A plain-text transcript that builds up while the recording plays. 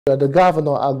The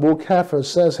governor, Agbu Kefas,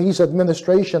 says his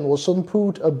administration will soon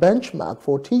put a benchmark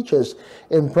for teachers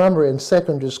in primary and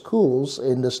secondary schools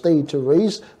in the state to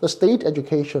raise the state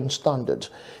education standard.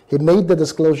 He made the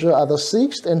disclosure at the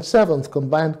 6th and 7th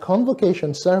combined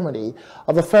convocation ceremony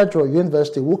of the Federal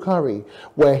University Wukari,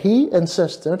 where he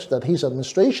insisted that his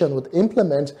administration would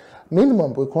implement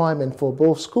minimum requirement for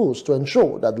both schools to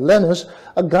ensure that learners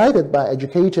are guided by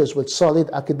educators with solid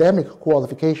academic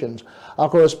qualifications. Our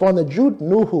correspondent Jude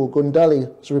Nuhu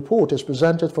Gundali's report is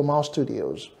presented from our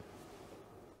studios.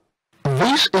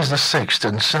 This is the 6th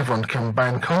and 7th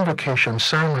combined convocation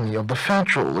ceremony of the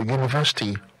Federal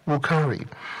University Wukari.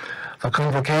 The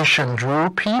convocation drew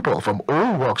people from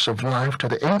all walks of life to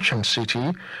the ancient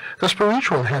city, the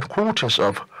spiritual headquarters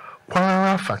of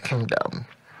Kwarafa Kingdom.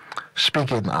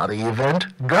 Speaking at the event,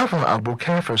 Governor Agbu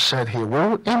Kefas said he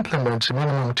will implement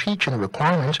minimum teaching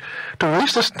requirements to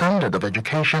raise the standard of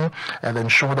education and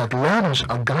ensure that learners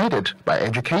are guided by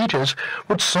educators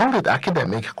with solid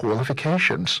academic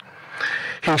qualifications.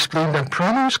 He explained that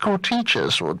primary school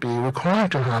teachers would be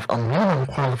required to have a minimum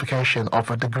qualification of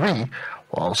a degree,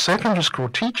 while secondary school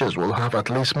teachers will have at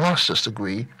least master's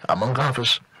degree, among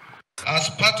others. As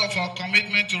part of our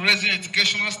commitment to raising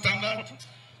educational standards,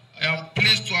 I am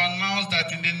pleased to announce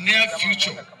that in the near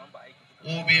future,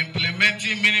 we will be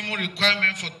implementing minimum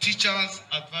requirements for teachers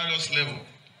at various levels.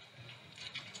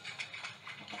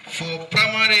 For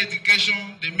primary education,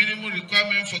 the minimum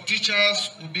requirement for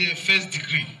teachers will be a first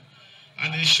degree,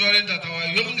 and ensuring that our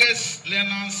youngest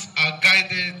learners are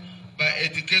guided by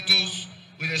educators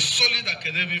with a solid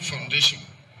academic foundation.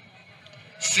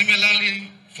 Similarly,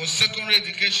 for secondary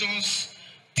educations,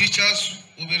 teachers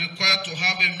will be required to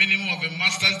have a minimum of a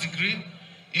master's degree,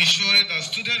 ensuring that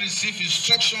students receive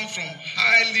instruction from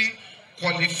highly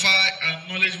qualified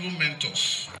and knowledgeable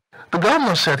mentors. The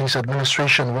governor said his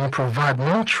administration will provide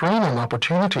more training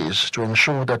opportunities to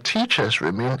ensure that teachers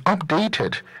remain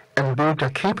updated and build their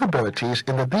capabilities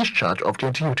in the discharge of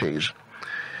their duties.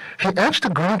 He urged the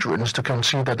graduates to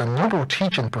consider the noble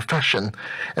teaching profession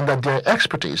and that their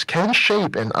expertise can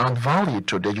shape and add value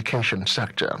to the education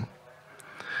sector.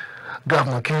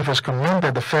 Governor Kefas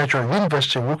commended the Federal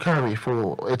University Wukari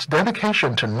for its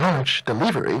dedication to knowledge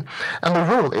delivery and the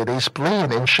role it is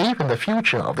playing in shaping the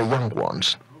future of the young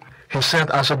ones. He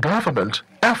said as a government,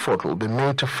 effort will be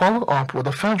made to follow up with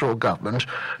the federal government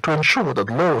to ensure that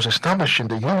laws establishing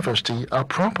the university are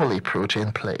properly put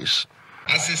in place.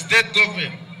 As a state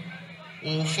government,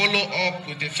 we will follow up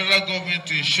with the federal government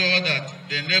to ensure that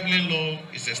the enabling law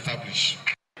is established.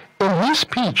 In his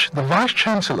speech, the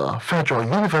Vice-Chancellor, Federal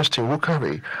University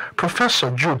Wukari, Professor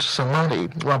Jude Samani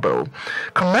Wabo,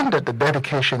 commended the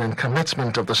dedication and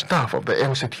commitment of the staff of the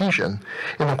institution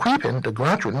in equipping the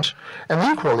graduates and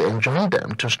equally enjoined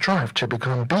them to strive to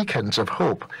become beacons of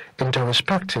hope in their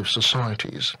respective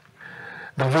societies.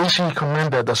 The VC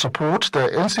commended the support the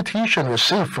institution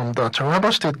received from the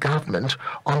Taraba state government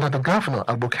under the Governor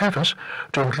Agbu Kefas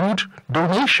to include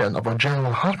donation of a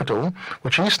general hospital,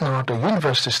 which is now the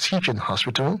university's teaching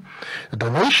hospital, the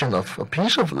donation of a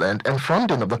piece of land and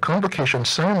funding of the convocation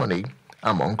ceremony,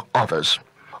 among others.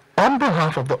 On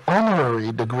behalf of the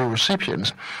honorary degree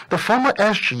recipients, the former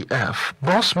SGF,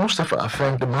 Boss Mustafa,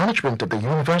 thanked the management of the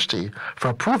university for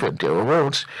approving their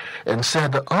awards and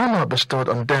said the honor bestowed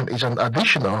on them is an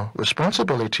additional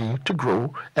responsibility to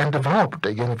grow and develop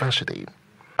the university.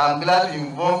 I'm glad to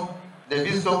inform the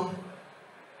bishop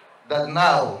that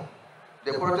now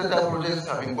the prototype projects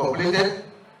have been completed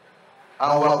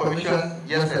and were commissioned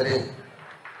yesterday.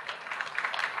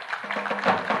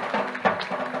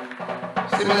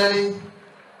 Similarly,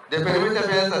 the perimeter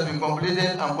fence has been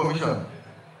completed and commissioned.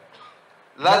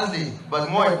 Lastly,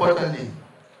 but more importantly,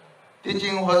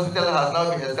 teaching hospital has now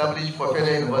been established for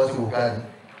Federal University Wukari.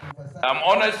 I'm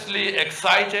honestly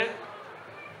excited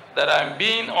that I'm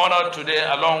being honored today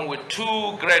along with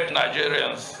two great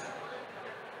Nigerians.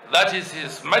 That is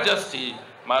His Majesty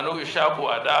Manu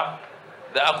Ishaku Ada,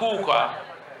 the Akuka,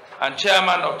 and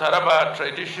Chairman of Taraba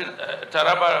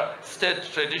State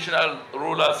Traditional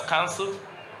Rulers Council,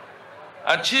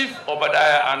 and Chief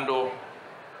Obadiah Ando,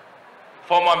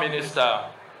 former Minister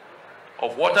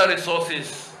of Water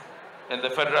Resources in the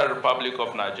Federal Republic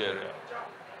of Nigeria.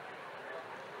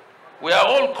 We are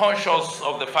all conscious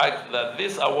of the fact that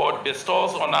this award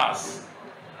bestows on us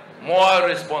more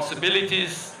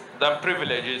responsibilities than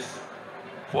privileges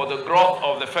for the growth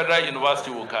of the Federal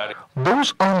University Wukari.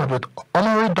 Those honored with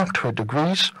honorary doctorate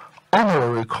degrees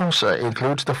honorary causa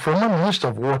includes the former Minister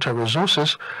of Water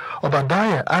Resources,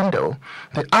 Obadiah Ando,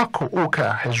 the Aku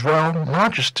Uka His Royal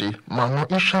Majesty Manu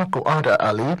Ishaku Ada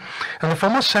Ali, and the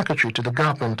former Secretary to the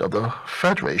Government of the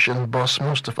Federation, Boss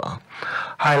Mustafa.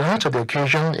 Highlights of the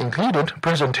occasion included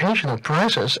presentation of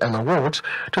prizes and awards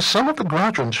to some of the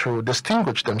graduates who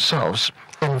distinguished themselves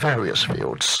in various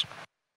fields.